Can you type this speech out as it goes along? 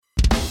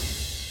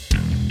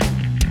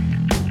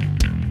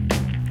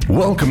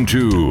Welcome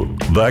to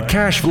the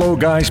Cash Flow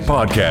Guys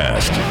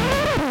Podcast.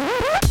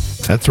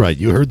 That's right.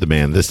 You heard the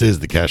man. This is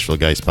the Cash Flow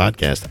Guys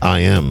Podcast. I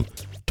am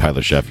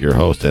Tyler Sheff, your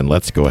host, and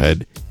let's go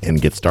ahead and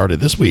get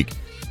started. This week,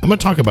 I'm going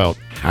to talk about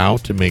how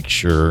to make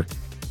sure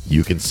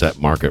you can set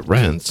market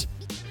rents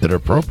that are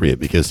appropriate,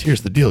 because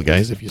here's the deal,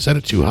 guys. If you set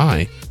it too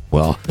high,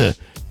 well, you're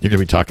going to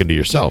be talking to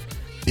yourself.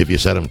 If you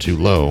set them too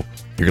low,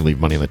 you're going to leave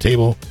money on the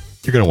table.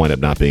 You're going to wind up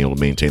not being able to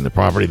maintain the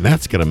property.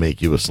 That's going to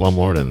make you a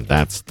slumlord, and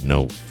that's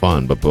no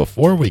fun. But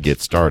before we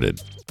get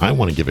started, I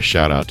want to give a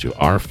shout out to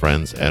our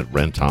friends at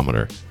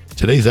Rentometer.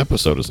 Today's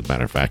episode, as a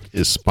matter of fact,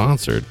 is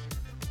sponsored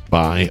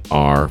by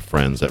our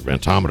friends at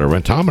Rentometer.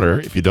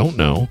 Rentometer, if you don't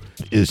know,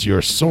 is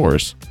your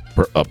source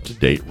for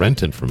up-to-date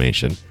rent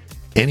information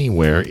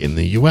anywhere in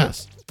the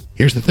U.S.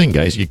 Here's the thing,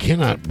 guys. You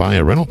cannot buy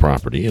a rental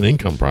property, an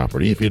income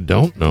property, if you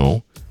don't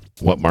know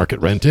what market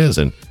rent is.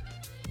 And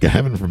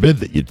heaven forbid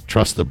that you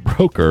trust the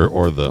broker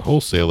or the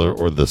wholesaler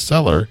or the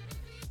seller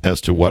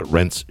as to what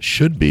rents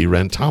should be.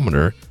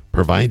 Rentometer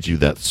provides you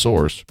that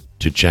source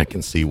to check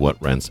and see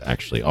what rents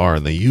actually are.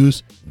 And they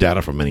use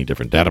data from many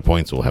different data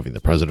points. We'll have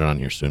the president on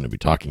here soon to be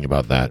talking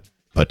about that.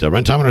 But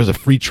Rentometer is a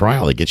free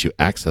trial that gets you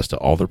access to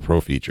all their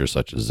pro features,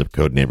 such as zip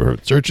code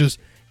neighborhood searches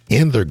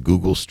and their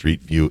Google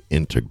Street View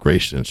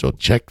integration. So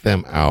check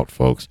them out,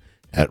 folks,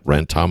 at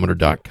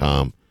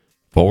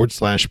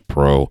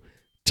rentometer.com/pro.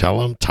 Tell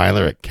them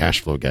Tyler at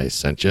Cashflow Guys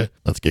sent you.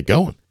 Let's get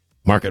going.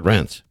 Market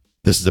rents.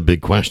 This is a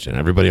big question.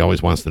 Everybody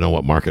always wants to know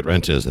what market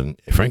rent is.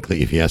 And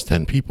frankly, if you ask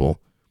 10 people,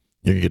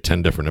 you're going to get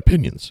 10 different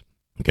opinions.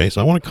 Okay, so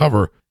I want to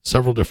cover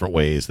several different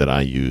ways that I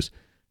use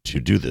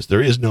to do this.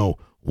 There is no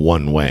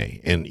one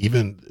way. And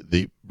even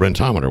the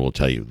Rentometer will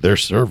tell you their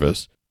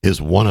service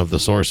is one of the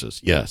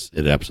sources. Yes,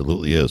 it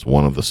absolutely is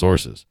one of the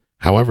sources.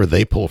 However,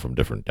 they pull from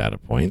different data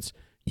points.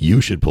 You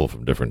should pull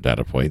from different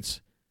data points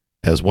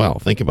as well.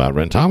 Think about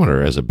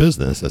Rentometer as a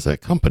business, as a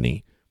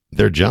company.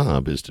 Their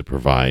job is to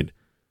provide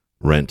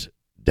rent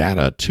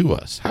data to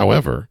us.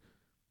 However,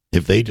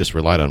 if they just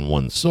relied on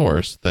one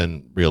source,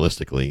 then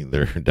realistically,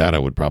 their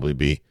data would probably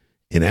be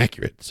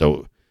inaccurate.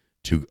 So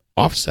to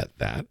offset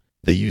that,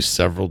 they use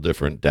several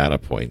different data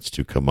points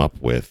to come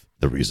up with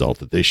the result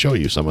that they show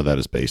you. Some of that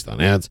is based on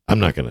ads. I'm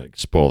not going to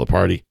spoil the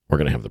party. We're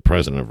going to have the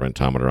president of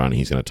Rentometer on.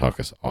 He's going to talk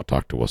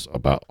to us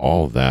about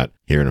all of that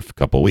here in a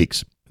couple of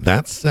weeks.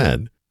 That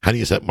said, how do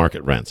you set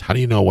market rents? How do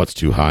you know what's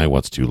too high,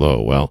 what's too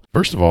low? Well,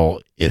 first of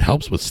all, it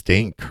helps with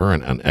staying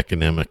current on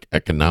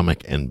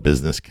economic and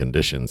business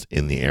conditions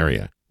in the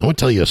area. I want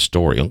to tell you a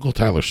story, Uncle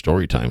Tyler's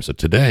story time. So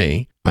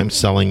today, I'm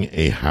selling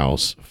a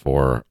house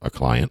for a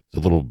client. It's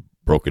a little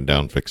broken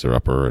down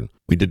fixer-upper, and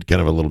we did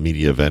kind of a little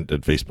media event,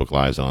 did Facebook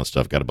Lives and all that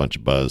stuff, got a bunch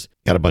of buzz,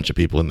 got a bunch of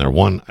people in there.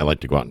 One, I like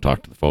to go out and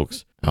talk to the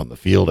folks out in the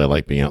field. I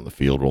like being out in the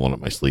field, rolling up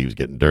my sleeves,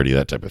 getting dirty,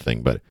 that type of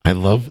thing. But I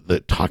love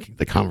the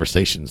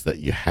conversations that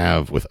you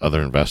have with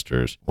other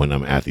investors when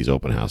I'm at these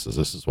open houses.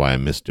 This is why I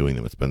miss doing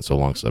them. It's been so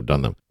long since I've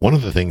done them. One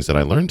of the things that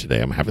I learned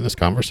today, I'm having this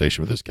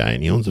conversation with this guy,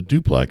 and he owns a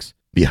duplex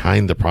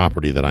behind the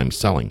property that I'm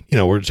selling. You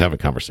know, we're just having a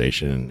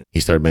conversation, and he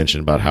started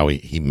mentioning about how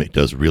he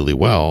does really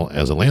well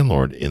as a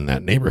landlord in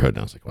that neighborhood. And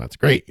I was like, well, that's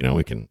great. You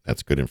know,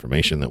 that's good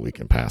information that we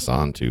can pass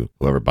on to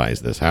whoever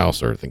buys this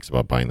house or thinks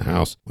about buying the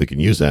house. We can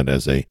use that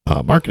as a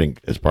marketing,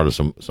 as part of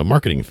some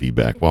marketing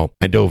feedback. Well,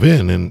 I dove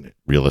in, and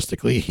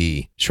realistically,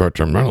 he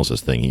short-term rentals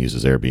this thing. He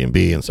uses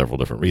Airbnb and several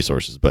different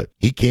resources, but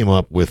he came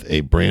up with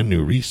a brand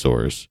new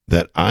resource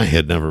that I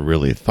had never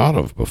really thought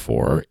of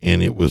before.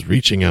 And it was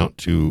reaching out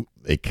to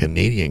a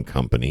Canadian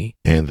company,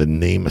 and the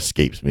name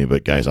escapes me,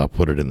 but guys, I'll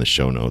put it in the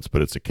show notes,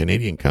 but it's a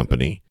Canadian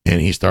company.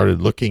 And he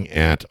started looking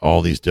at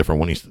all these different,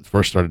 when he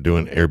first started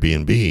doing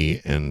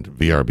Airbnb and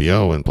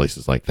VRBO and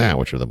places like that,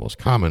 which are the most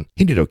common,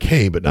 he did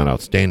okay, but not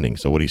outstanding.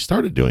 So what he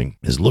started doing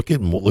is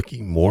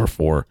looking more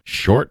for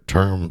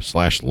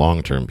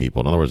short-term/long-term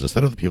people. In other words,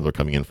 instead of the people that are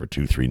coming in for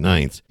 2-3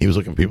 nights, he was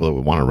looking for people that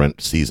would want to rent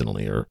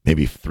seasonally or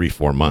maybe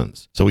 3-4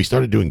 months. So he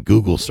started doing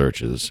Google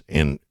searches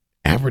and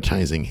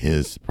advertising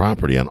his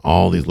property on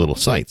all these little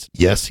sites.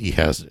 Yes, he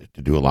has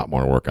to do a lot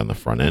more work on the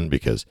front end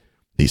because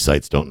these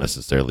sites don't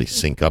necessarily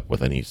sync up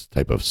with any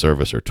type of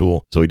service or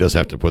tool. So he does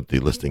have to put the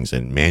listings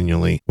in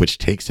manually, which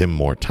takes him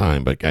more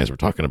time. But guys, we're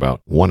talking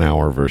about 1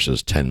 hour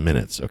versus 10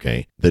 minutes,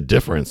 okay? The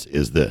difference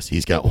is this.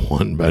 He's got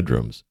 1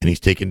 bedrooms, and he's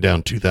taken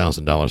down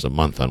 $2,000 a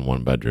month on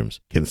 1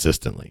 bedrooms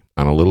consistently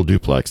on a little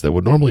duplex that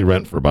would normally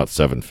rent for about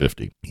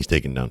 $750. He's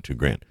taken down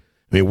 $2,000.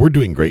 I mean, we're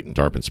doing great in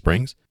Tarpon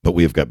Springs, but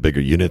we have got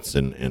bigger units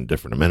and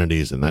different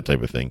amenities and that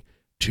type of thing.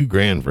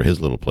 $2,000 for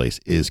his little place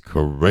is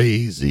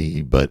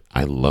crazy, but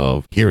I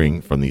love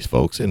hearing from these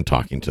folks and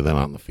talking to them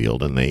out in the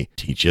field, and they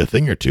teach you a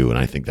thing or two, and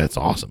I think that's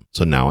awesome.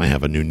 So now I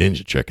have a new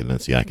ninja trick, and then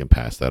see, I can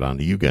pass that on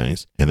to you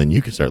guys, and then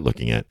you can start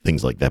looking at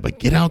things like that. But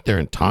get out there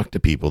and talk to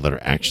people that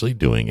are actually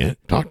doing it.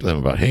 Talk to them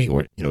about, hey,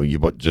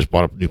 you just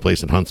bought a new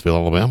place in Huntsville,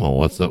 Alabama.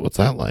 What's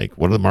that like?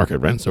 What are the market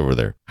rents over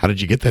there? How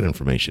did you get that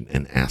information?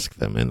 And ask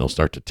them, and they'll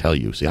start to tell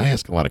you. See, I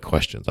ask a lot of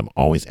questions. I'm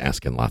always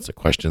asking lots of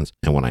questions,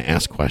 and when I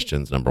ask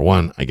questions, number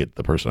one, I get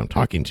the person I'm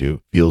talking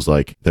to feels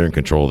like they're in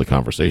control of the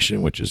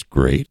conversation, which is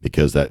great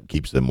because that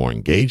keeps them more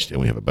engaged and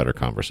we have a better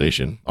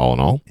conversation all in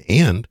all.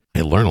 And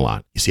I learn a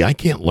lot. You see, I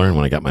can't learn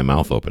when I got my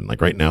mouth open.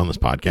 Like right now in this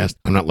podcast,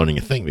 I'm not learning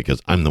a thing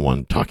because I'm the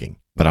one talking.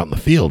 But out in the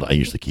field, I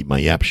usually keep my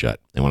yap shut.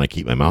 And when I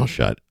keep my mouth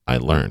shut, I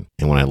learn.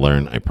 And when I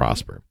learn, I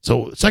prosper.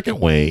 So second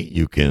way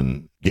you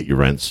can get your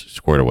rents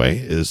squared away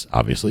is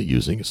obviously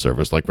using a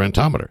service like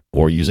Rentometer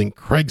or using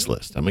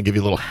Craigslist. I'm going to give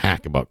you a little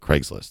hack about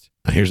Craigslist.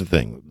 Now, here's the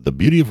thing. The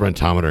beauty of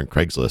Rentometer and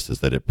Craigslist is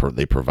that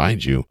they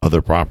provide you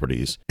other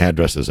properties,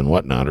 addresses and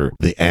whatnot, or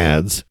the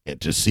ads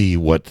to see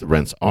what the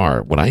rents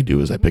are. What I do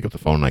is I pick up the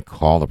phone and I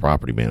call the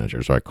property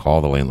managers or I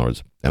call the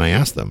landlords and I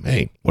ask them,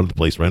 hey, what did the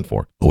place rent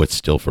for? Oh, it's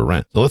still for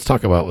rent. So let's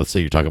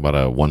say you're talking about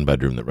a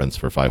 1-bedroom that rents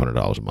for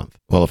 $500 a month.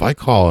 Well, if I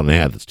call an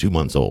ad that's 2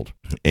 months old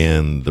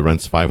and the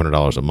rent's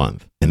 $500 a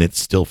month and it's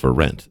still for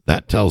rent,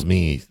 that tells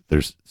me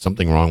there's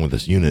something wrong with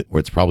this unit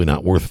where it's probably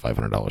not worth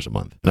 $500 a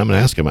month. And I'm going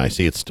to ask them, I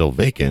see it's still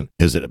vacant.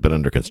 Is it been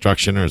under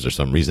construction or is there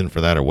some reason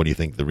for that? Or what do you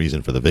think the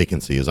reason for the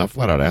vacancy is? I'll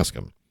flat out ask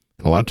them.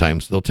 And a lot of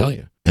times they'll tell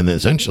you. And then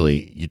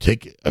essentially you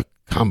take a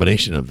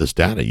combination of this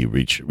data. You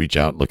reach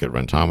out, look at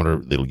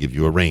Rentometer. It'll give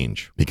you a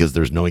range because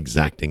there's no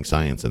exacting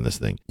science in this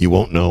thing. You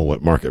won't know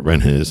what market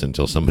rent is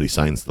until somebody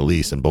signs the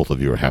lease and both of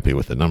you are happy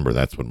with the number.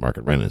 That's what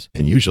market rent is.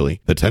 And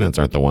usually the tenants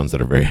aren't the ones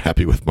that are very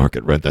happy with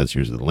market rent. That's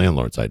usually the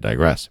landlords. I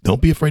digress.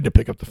 Don't be afraid to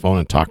pick up the phone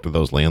and talk to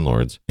those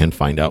landlords and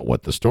find out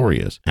what the story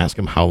is. Ask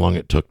them how long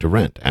it took to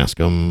rent. Ask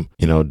them,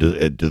 do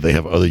they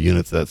have other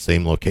units at that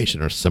same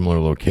location or similar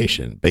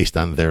location based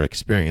on their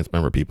experience?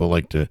 Remember, people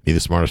like to be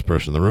the smartest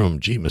person in the room.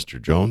 Gee, Mr.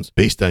 Jones,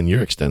 based on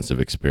your extensive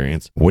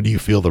experience, what do you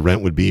feel the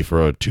rent would be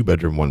for a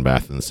 2-bedroom,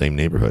 1-bath in the same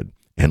neighborhood?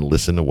 And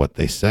listen to what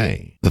they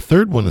say. The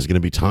third one is going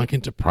to be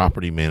talking to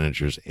property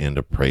managers and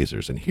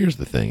appraisers. And here's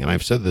the thing, and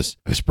I've said this,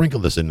 I've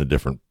sprinkled this into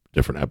different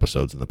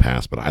episodes in the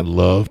past, but I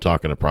love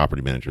talking to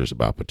property managers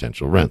about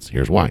potential rents.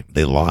 Here's why.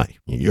 They lie.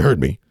 You heard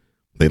me.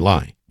 They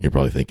lie. You're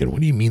probably thinking, what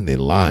do you mean they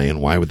lie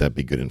and why would that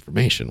be good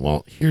information?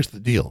 Well, here's the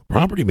deal.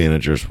 Property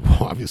managers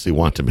obviously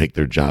want to make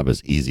their job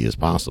as easy as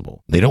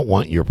possible. They don't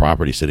want your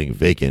property sitting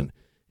vacant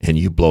and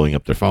you blowing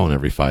up their phone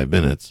every 5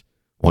 minutes,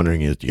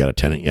 wondering, you got a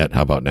tenant yet?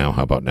 How about now?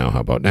 How about now?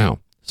 How about now?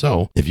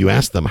 So if you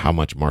ask them how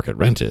much market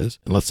rent is,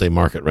 and let's say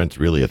market rent's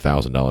really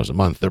 $1,000 a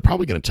month, they're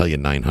probably going to tell you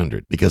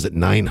 $900 because at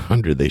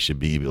 $900 they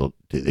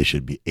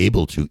should be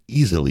able to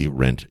easily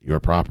rent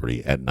your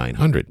property at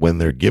 $900 when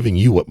they're giving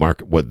you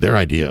what their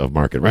idea of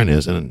market rent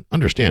is. And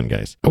understand,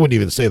 guys, I wouldn't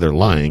even say they're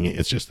lying.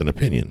 It's just an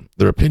opinion.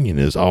 Their opinion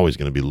is always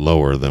going to be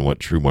lower than what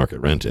true market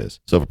rent is.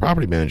 So if a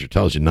property manager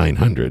tells you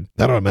 $900,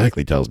 that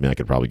automatically tells me I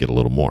could probably get a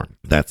little more.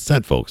 That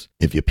said, folks,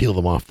 if you peel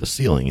them off the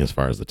ceiling as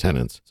far as the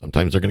tenants,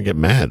 sometimes they're going to get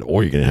mad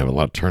or you're going to have a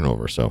lot of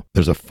turnover. So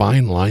there's a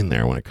fine line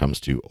there when it comes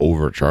to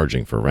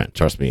overcharging for rent.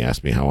 Trust me,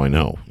 ask me how I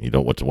know.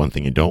 What's one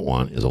thing you don't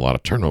want is a lot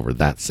of turnover.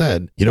 That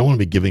said, you don't want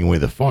to be giving away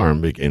the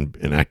farm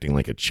and acting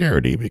like a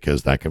charity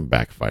because that can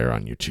backfire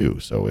on you too.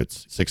 So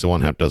it's 6 of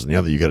one, half dozen the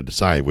other. You got to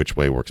decide which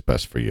way works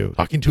best for you.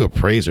 Talking to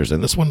appraisers,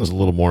 and this one is a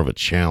little more of a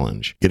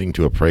challenge, getting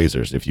to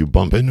appraisers. If you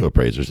bump into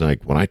appraisers,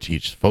 like when I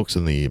teach folks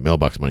in the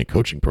Mailbox Money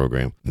coaching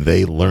program,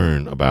 they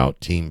learn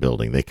about team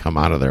building. They come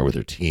out of there with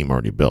their team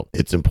already built.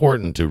 It's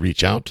important to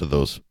reach out to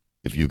those.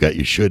 If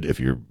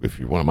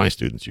you're one of my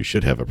students, you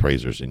should have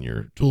appraisers in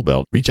your tool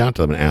belt. Reach out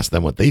to them and ask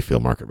them what they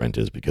feel market rent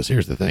is, because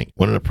here's the thing.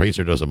 When an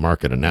appraiser does a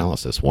market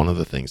analysis, one of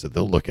the things that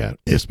they'll look at,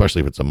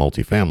 especially if it's a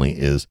multifamily,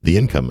 is the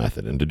income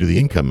method. And to do the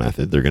income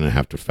method, they're going to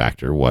have to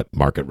factor what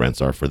market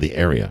rents are for the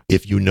area.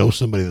 If you know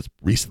somebody that's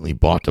recently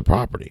bought a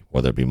property,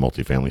 whether it be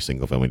multifamily,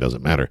 single family,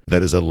 doesn't matter,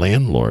 that is a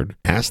landlord,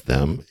 ask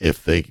them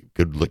if they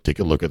could take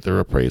a look at their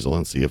appraisal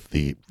and see if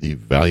the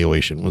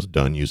valuation was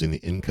done using the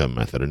income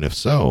method. And if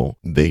so,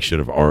 they should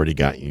have already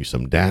gotten you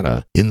some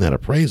data in that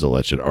appraisal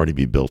that should already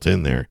be built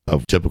in there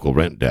of typical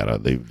rent data.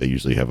 They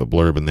usually have a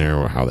blurb in there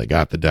or how they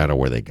got the data,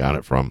 where they got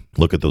it from.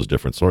 Look at those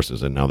different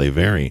sources, and now they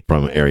vary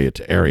from area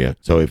to area.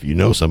 So if you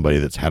know somebody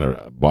that's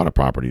bought a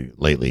property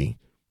lately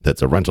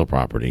that's a rental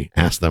property,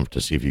 ask them to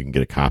see if you can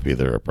get a copy of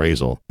their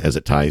appraisal as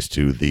it ties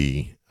to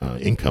the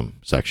income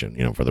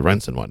section, for the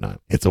rents and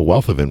whatnot. It's a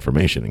wealth of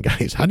information. And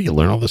guys, how do you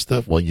learn all this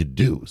stuff? Well, you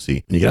do.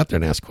 See, when you get out there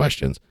and ask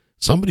questions,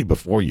 somebody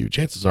before you,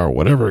 chances are,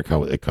 whatever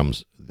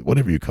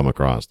you come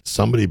across,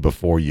 somebody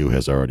before you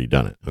has already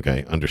done it.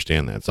 Okay.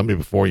 Understand that. Somebody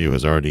before you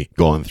has already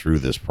gone through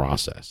this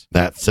process.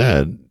 That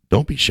said,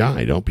 don't be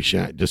shy. Don't be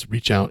shy. Just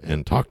reach out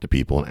and talk to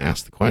people and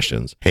ask the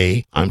questions.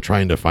 Hey, I'm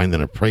trying to find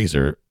an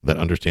appraiser that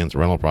understands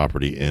rental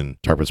property in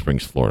Tarpon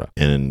Springs, Florida.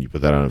 And you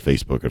put that on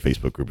Facebook or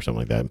Facebook group or something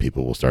like that, and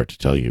people will start to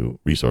tell you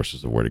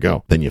resources of where to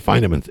go. Then you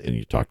find them and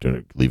you talk to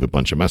them, leave a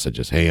bunch of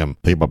messages. Hey, I'm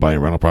thinking about buying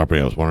a rental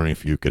property. I was wondering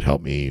if you could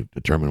help me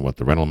determine what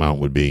the rental amount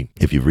would be.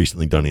 If you've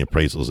recently done any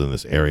appraisals in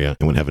this area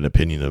and would have an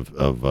opinion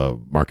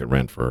of market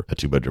rent for a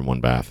 2-bedroom,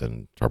 1-bath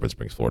in Tarpon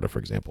Springs, Florida, for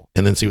example.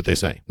 And then see what they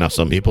say. Now,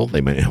 some people,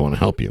 they may want to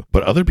help you,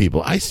 but other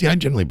people, I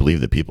generally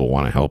believe that people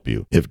want to help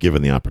you if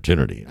given the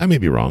opportunity. I may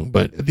be wrong,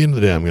 but at the end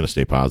of the day, I'm going to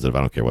stay positive. I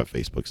don't care care what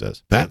Facebook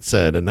says. That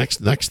said, the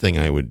next thing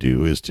I would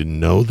do is to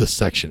know the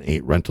Section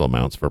 8 rental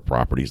amounts for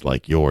properties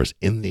like yours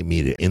in the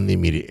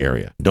immediate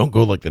area. Don't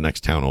go like the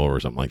next town over or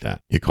something like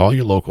that. You call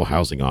your local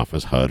housing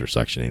office, HUD or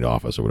Section 8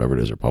 office or whatever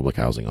it is, or public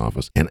housing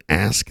office, and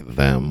ask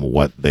them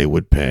what they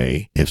would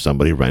pay if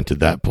somebody rented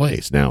that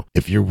place. Now,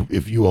 if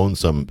you own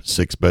some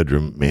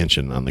 6-bedroom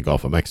mansion on the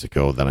Gulf of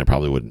Mexico, then I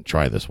probably wouldn't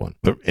try this one.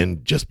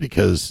 And just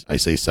because I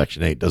say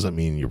Section 8 doesn't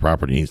mean your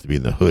property needs to be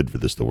in the hood for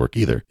this to work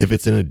either. If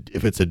it's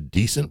a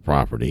decent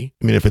property,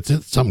 I mean, if it's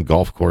in some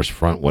golf course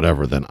front,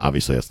 whatever, then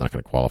obviously that's not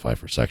going to qualify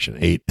for Section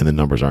 8, and the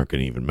numbers aren't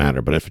going to even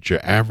matter. But if it's your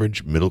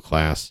average middle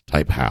class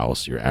type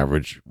house, your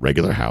average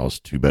regular house,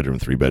 2-bedroom,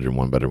 3-bedroom,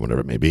 1-bedroom,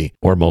 whatever it may be,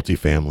 or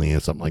multifamily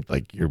and something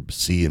like your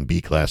C and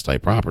B class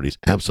type properties,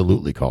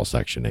 absolutely call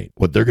Section 8.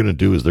 What they're going to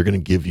do is they're going to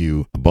give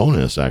you a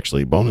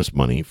bonus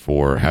money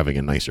for having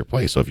a nicer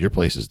place. So if your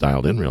place is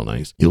dialed in real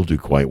nice, you'll do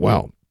quite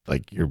well.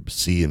 Like your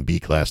C and B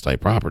class type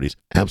properties,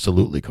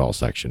 absolutely call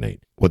Section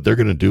 8. What they're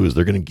going to do is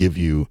they're going to give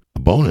you a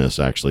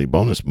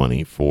bonus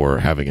money for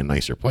having a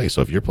nicer place.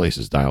 So if your place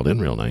is dialed in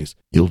real nice,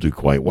 you'll do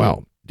quite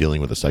well. Dealing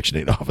with the Section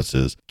 8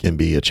 offices can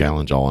be a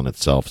challenge all in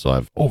itself. So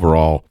I've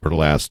overall, for the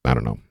last,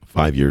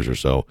 5 years or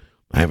so,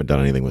 I haven't done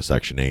anything with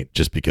Section 8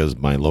 just because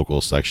my local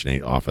Section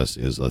 8 office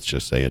is, let's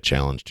just say, a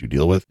challenge to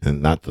deal with.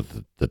 And not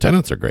that the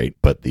tenants are great,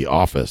 but the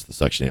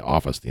Section 8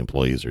 office, the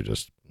employees are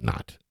just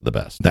not the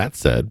best. That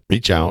said,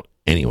 reach out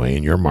anyway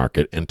in your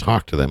market and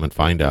talk to them and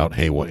find out,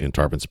 hey, what in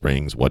Tarpon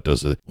Springs, what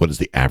is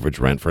the average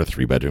rent for a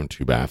 3-bedroom,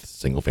 2-bath,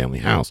 single-family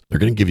house? They're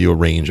going to give you a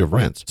range of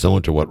rents,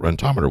 similar to what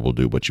Rentometer will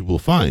do, but you will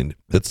find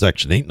that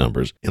Section 8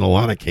 numbers, in a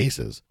lot of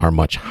cases, are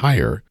much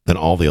higher than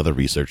all the other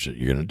research that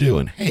you're going to do.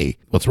 And hey,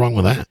 what's wrong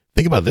with that?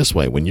 Think about it this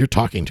way. When you're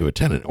talking to a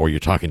tenant or you're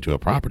talking to a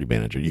property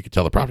manager, you could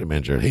tell the property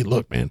manager, hey,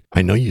 look, man,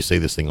 I know you say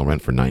this thing will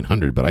rent for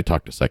 $900, but I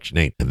talked to Section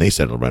 8 and they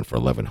said it'll rent for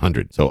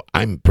 $1,100. So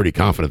I'm pretty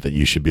confident that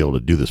you should be able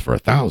to do this for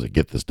 $1,000,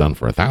 get this done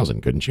for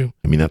 $1,000, couldn't you?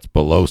 I mean, that's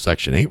below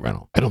Section 8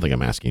 rental. I don't think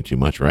I'm asking too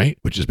much, right?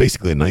 Which is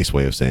basically a nice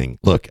way of saying,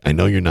 look, I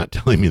know you're not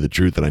telling me the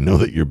truth and I know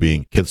that you're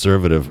being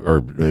conservative,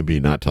 or maybe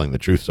not telling the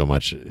truth so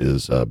much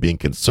is being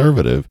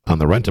conservative on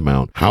the rent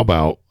amount. How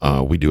about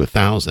we do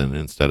 $1,000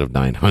 instead of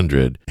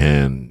 $900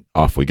 and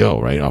off we go,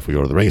 right? Off we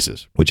go to the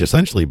races, which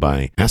essentially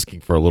by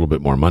asking for a little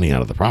bit more money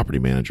out of the property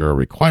manager or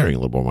requiring a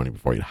little more money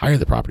before you hire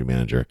the property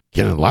manager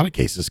can, in a lot of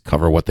cases,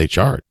 cover what they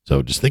charge.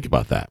 So just think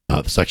about that.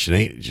 The Section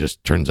 8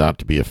 just turns out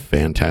to be a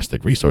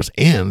fantastic resource.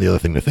 And the other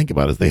thing to think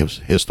about is they have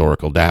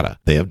historical data.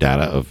 They have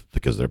data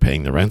because they're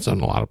paying the rents on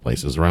a lot of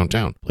places around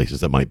town, places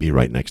that might be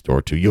right next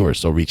door to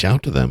yours. So reach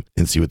out to them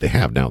and see what they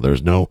have. Now,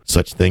 there's no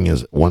such thing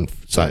as one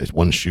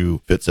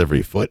shoe fits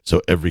every foot. So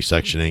every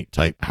Section 8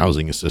 type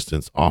housing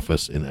assistance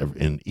office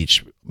in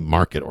each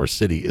market or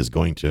city is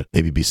going to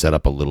maybe be set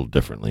up a little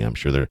differently. I'm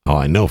sure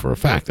I know for a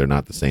fact they're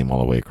not the same all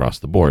the way across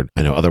the board.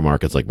 I know other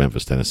markets like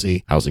Memphis,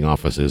 Tennessee, housing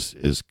office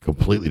is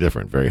completely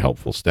different. Very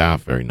helpful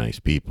staff, very nice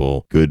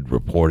people, good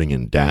reporting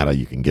and data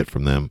you can get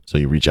from them. So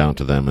you reach out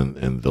to them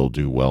and they'll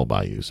do well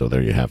by you. So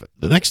there you have it.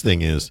 The next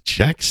thing is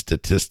check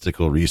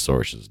statistical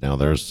resources. Now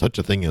there's such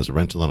a thing as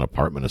rental and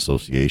apartment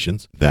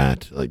associations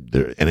that like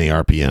the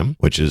NARPM,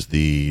 which is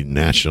the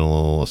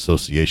National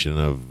Association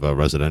of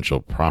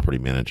Residential Property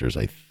Managers,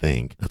 I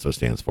think. That's what it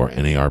stands for,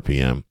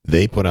 NARPM.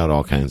 They put out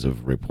all kinds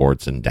of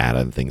reports and data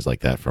and things like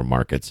that for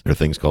markets. There are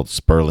things called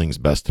Sperling's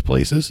Best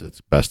Places. It's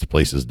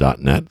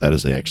bestplaces.net. That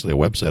is actually a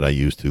website I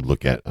use to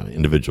look at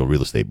individual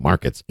real estate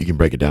markets. You can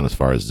break it down as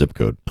far as zip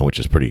code, which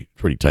is pretty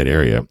tight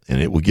area,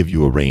 and it will give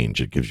you a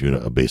range. It gives you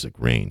a basic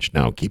range.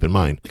 Now, keep in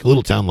mind, like a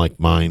little town like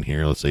mine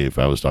here, let's say if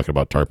I was talking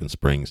about Tarpon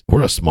Springs,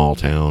 we're a small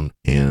town,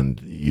 and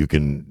you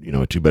can,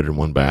 a 2-bedroom,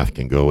 1-bath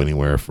can go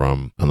anywhere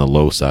from, on the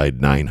low side,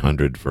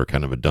 $900 for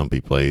kind of a dumpy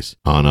place,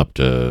 on up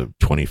to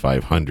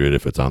 $2,500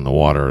 if it's on the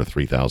water, or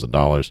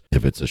 $3,000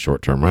 if it's a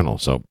short-term rental.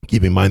 So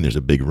keep in mind there's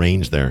a big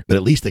range there, but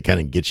at least it kind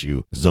of gets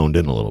you zoned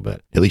in a little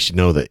bit. At least you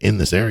know that in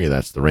this area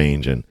that's the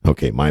range, and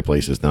okay, my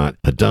place is not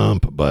a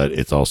dump, but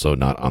it's also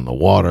not on the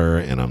water,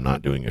 and I'm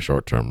not doing a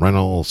short-term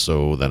rental,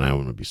 so then I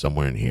would be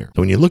somewhere in here.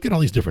 So when you look at all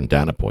these different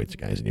data points,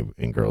 guys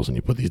and girls, and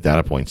you put these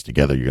data points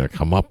together, you're going to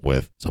come up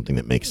with something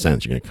that makes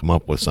sense. You're going to come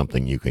up with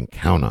something you can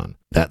count on.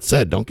 That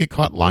said, don't get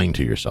caught lying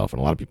to yourself,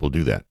 and a lot of people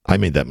do that. I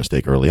made that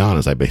mistake early on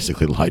as I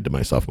basically lied to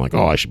myself. I'm like,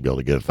 I should be able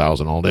to get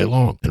 $1,000 all day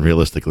long. And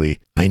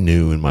realistically, I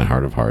knew in my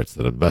heart of hearts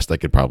that the best I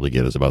could probably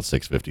get is about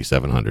 $650,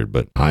 $700.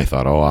 But I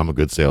thought, I'm a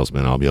good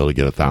salesman. I'll be able to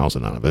get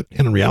 $1,000 out of it.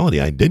 And in reality,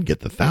 I did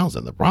get the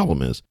 $1,000. The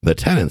problem is the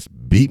tenants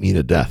beat me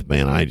to death,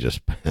 man.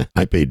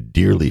 I paid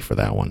dearly for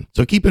that one.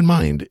 So keep in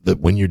mind that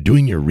when you're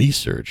doing your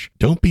research,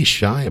 don't be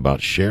shy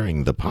about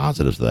sharing the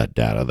positives of that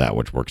data, that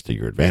which works to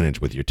your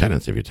advantage with your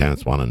tenants. If your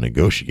tenants want to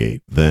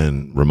negotiate,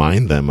 then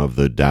remind them of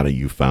the data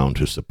you found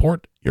to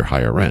support your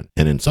higher rent.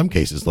 And in some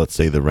cases, let's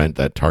say the rent,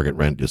 that target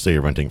rent, just say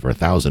you're renting for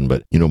 $1,000,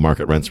 but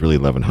market rent's really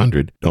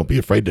 $1,100. Don't be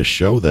afraid to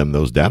show them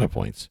those data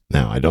points.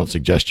 Now, I don't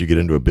suggest you get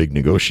into a big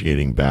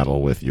negotiating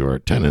battle with your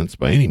tenants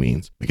by any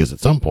means, because at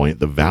some point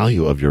the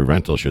value of your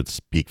rental should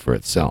speak for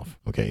itself.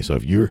 Okay, so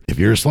if you're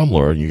a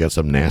slumlord and you got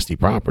some nasty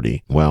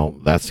property, well,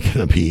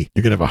 you're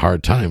gonna have a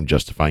hard time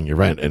justifying your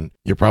rent, and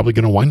you're probably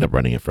gonna wind up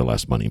renting it for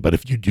less money. But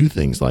if you do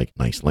things like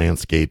nice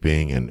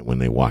landscaping, and when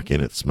they walk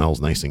in, it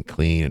smells nice and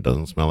clean, it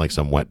doesn't smell like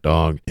some wet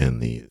dog.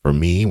 And for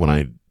me, when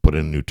I put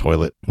in a new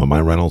toilet, when my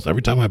rentals,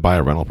 every time I buy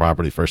a rental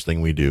property, first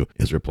thing we do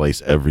is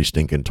replace every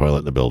stinking toilet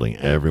in the building,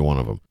 every one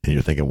of them. And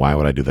you're thinking, why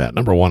would I do that?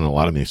 Number one, in a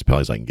lot of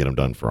municipalities, I can get them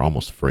done for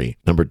almost free.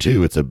 Number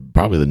two, it's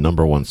probably the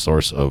number one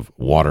source of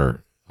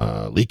water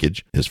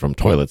leakage is from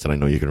toilets, and I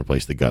know you can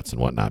replace the guts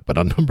and whatnot. But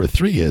on number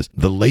three is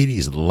the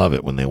ladies love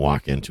it when they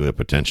walk into a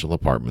potential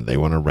apartment they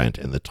want to rent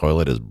and the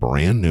toilet is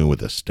brand new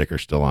with a sticker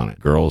still on it.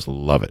 Girls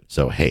love it.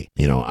 So hey,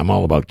 I'm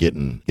all about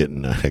getting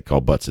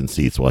called butts in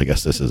seats. Well, I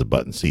guess this is a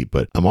butt in seat,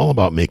 but I'm all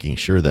about making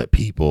sure that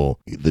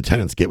the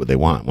tenants get what they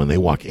want when they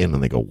walk in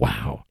and they go,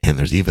 wow. And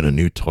there's even a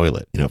new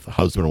toilet. If the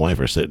husband and wife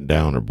are sitting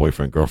down, or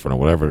boyfriend, girlfriend, or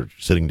whatever,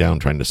 sitting down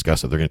trying to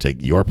discuss if they're going to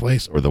take your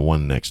place or the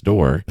one next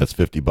door, that's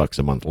 $50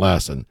 a month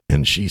less, and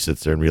she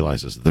sits there and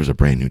realizes that there's a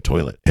brand new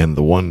toilet. And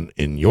the one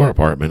in your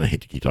apartment, I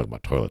hate to keep talking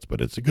about toilets,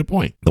 but it's a good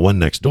point. The one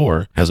next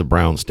door has a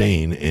brown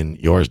stain and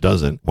yours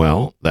doesn't.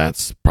 Well,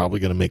 that's probably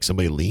going to make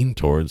somebody lean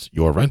towards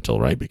your rental,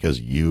 right?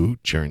 Because you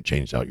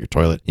changed out your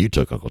toilet. You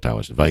took Uncle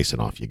Tyler's advice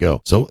and off you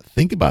go. So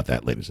think about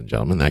that, ladies and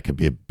gentlemen. That could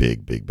be a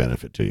big, big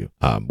benefit to you.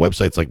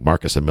 Websites like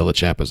Marcus and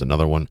Millichap is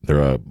another one.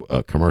 They're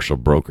a commercial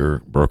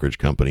brokerage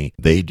company.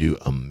 They do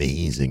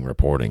amazing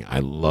reporting. I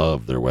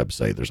love their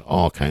website. There's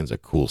all kinds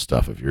of cool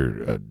stuff. If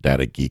you're a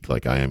data geek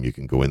like I am, you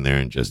can go in there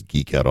and just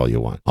geek out all you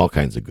want. All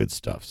kinds of good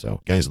stuff.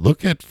 So guys,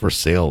 look at for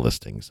sale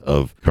listings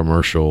of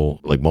commercial,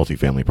 like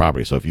multifamily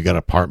property. So if you got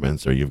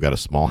apartments or you've got a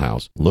small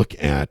house, look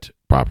at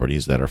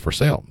properties that are for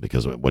sale,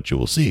 because what you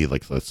will see,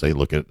 like let's say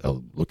look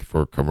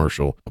for a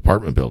commercial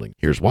apartment building.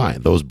 Here's why.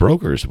 Those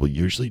brokers will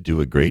usually do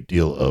a great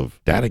deal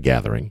of data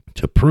gathering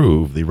to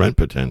prove the rent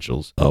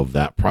potentials of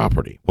that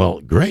property.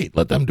 Well, great.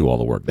 Let them do all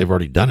the work. They've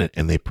already done it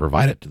and they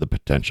provide it to the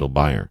potential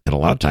buyer. And a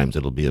lot of times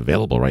it'll be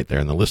available right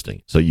there in the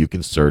listing. So you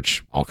can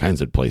search all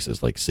kinds of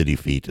places, like City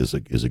Feet is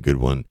a good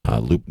one,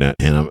 LoopNet.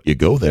 And you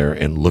go there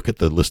and look at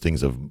the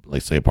listings of,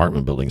 like say,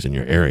 apartment buildings in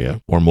your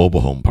area, or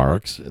mobile home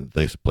parks and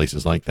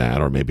places like that,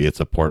 or maybe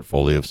it's a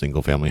portfolio of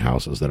single family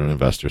houses that an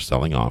investor is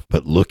selling off.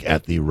 But look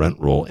at the rent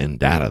roll and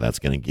data. That's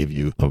going to give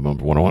you a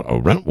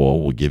rent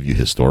roll will give you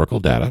historical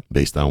data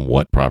based on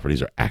what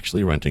properties are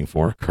actually renting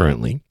for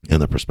currently,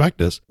 and the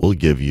prospectus will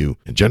give you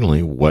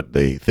generally what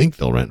they think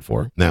they'll rent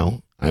for.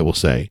 Now, I will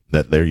say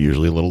that they're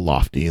usually a little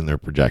lofty in their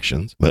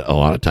projections, but a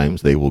lot of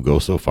times they will go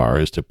so far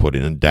as to put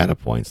in data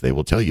points. They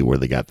will tell you where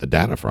they got the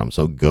data from.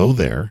 So go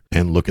there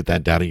and look at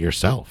that data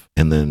yourself,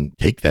 and then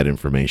take that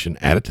information,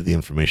 add it to the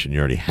information you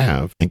already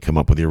have, and come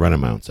up with your rent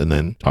amounts, and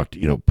then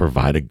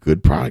provide a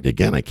good product.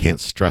 Again, I can't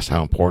stress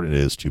how important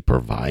it is to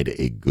provide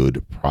a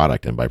good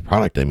product. And by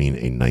product, I mean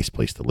a nice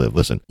place to live.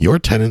 Listen, your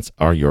tenants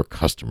are your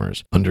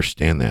customers.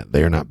 Understand that.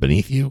 They are not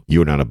beneath you.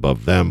 You are not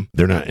above them.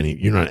 You're not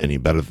any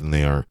better than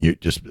they are.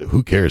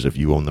 Who cares if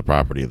you own the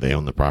property, they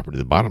own the property?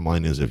 The bottom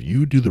line is, if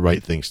you do the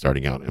right thing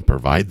starting out and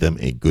provide them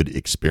a good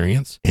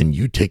experience, and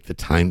you take the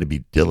time to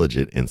be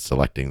diligent in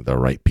selecting the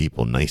right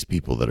people, nice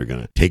people that are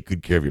going to take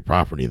good care of your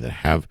property, that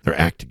have their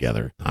act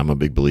together. I'm a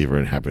big believer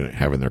in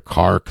having their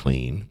car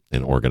clean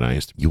and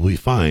organized. You will be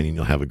fine and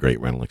you'll have a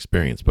great rental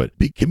experience. But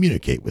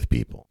communicate with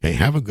people. Okay,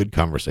 have a good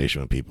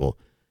conversation with people.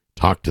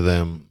 Talk to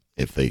them.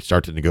 If they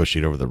start to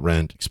negotiate over the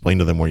rent, explain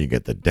to them where you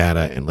get the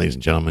data, and ladies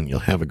and gentlemen, you'll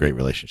have a great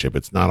relationship.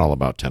 It's not all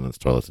about tenants,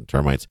 toilets, and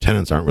termites.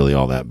 Tenants aren't really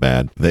all that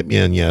bad.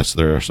 And yes,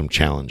 there are some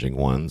challenging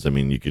ones. I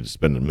mean, you could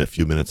spend a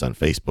few minutes on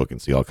Facebook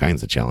and see all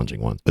kinds of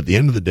challenging ones. But at the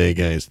end of the day,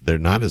 guys, they're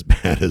not as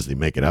bad as they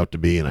make it out to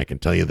be. And I can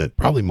tell you that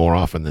probably more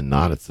often than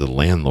not, it's the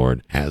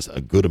landlord has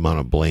a good amount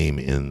of blame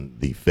in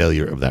the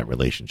failure of that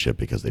relationship,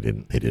 because they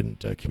didn't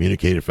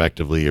communicate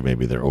effectively, or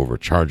maybe they're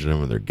overcharging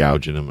them, or they're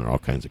gouging them, or all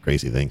kinds of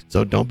crazy things.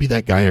 So don't be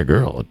that guy or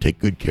girl. Take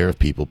good care of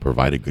people,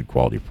 provide a good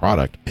quality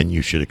product, and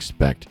you should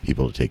expect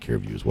people to take care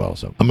of you as well.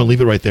 So I'm going to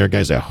leave it right there,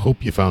 guys. I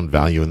hope you found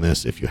value in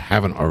this. If you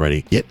haven't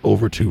already, get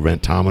over to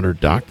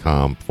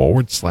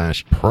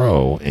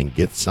rentometer.com/pro and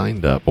get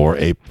signed up for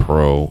a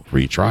pro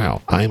free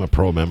trial. I am a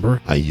pro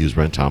member. I use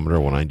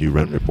Rentometer when I do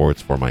rent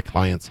reports for my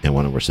clients, and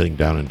when we're sitting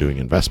down and doing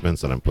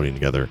investments and I'm putting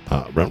together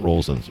rent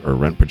rolls or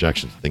rent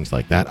projections, things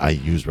like that, I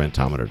use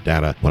Rentometer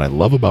data. What I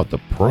love about the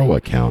pro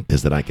account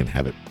is that I can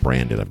have it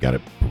branded. I've got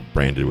it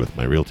branded with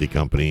my realty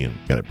company, and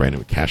got it branded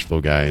with Cash Flow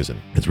Guys, and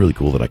it's really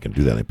cool that I can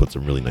do that. They put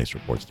some really nice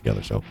reports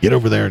together. So get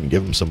over there and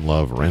give them some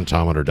love.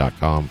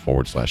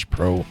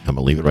 Rentometer.com/pro. I'm going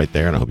to leave it right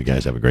there, and I hope you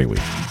guys have a great week.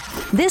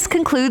 This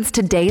concludes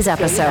today's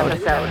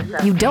episode.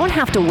 You don't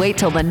have to wait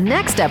till the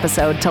next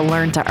episode to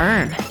learn to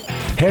earn.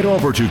 Head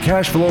over to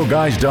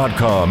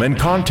cashflowguys.com and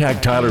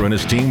contact Tyler and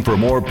his team for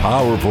more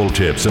powerful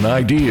tips and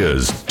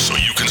ideas, so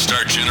you can can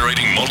start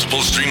generating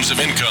multiple streams of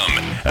income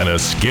and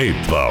escape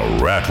the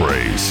rat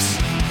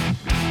race.